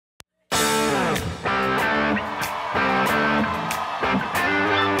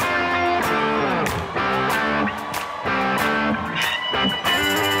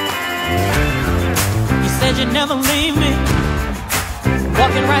never leave me,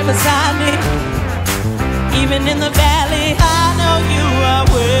 walking right beside me. Even in the valley, I know you are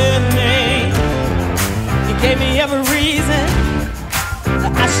with me. You gave me every reason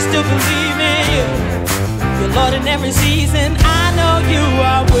that I should still believe in you. You're Lord in every season, I know you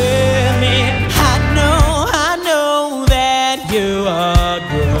are with me. I know that you are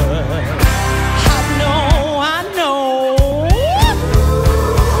good. I know.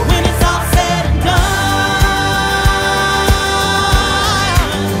 When it's all said and done,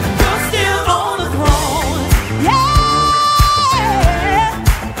 you're still on the throne. Yeah.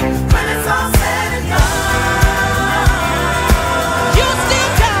 When it's all said and done, you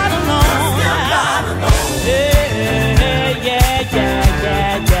still got alone.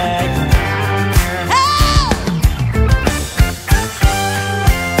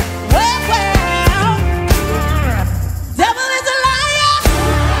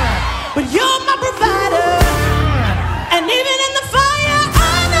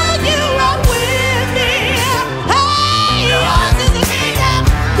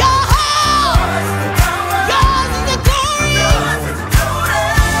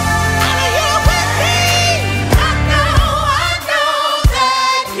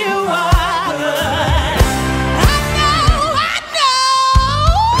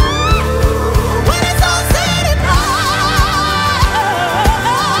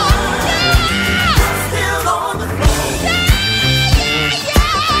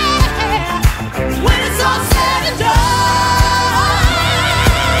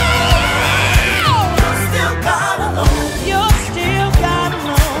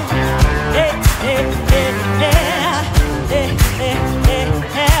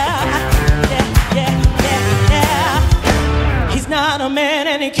 Not a man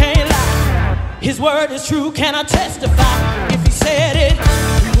and he can't lie. His word is true, can I testify? If he said it,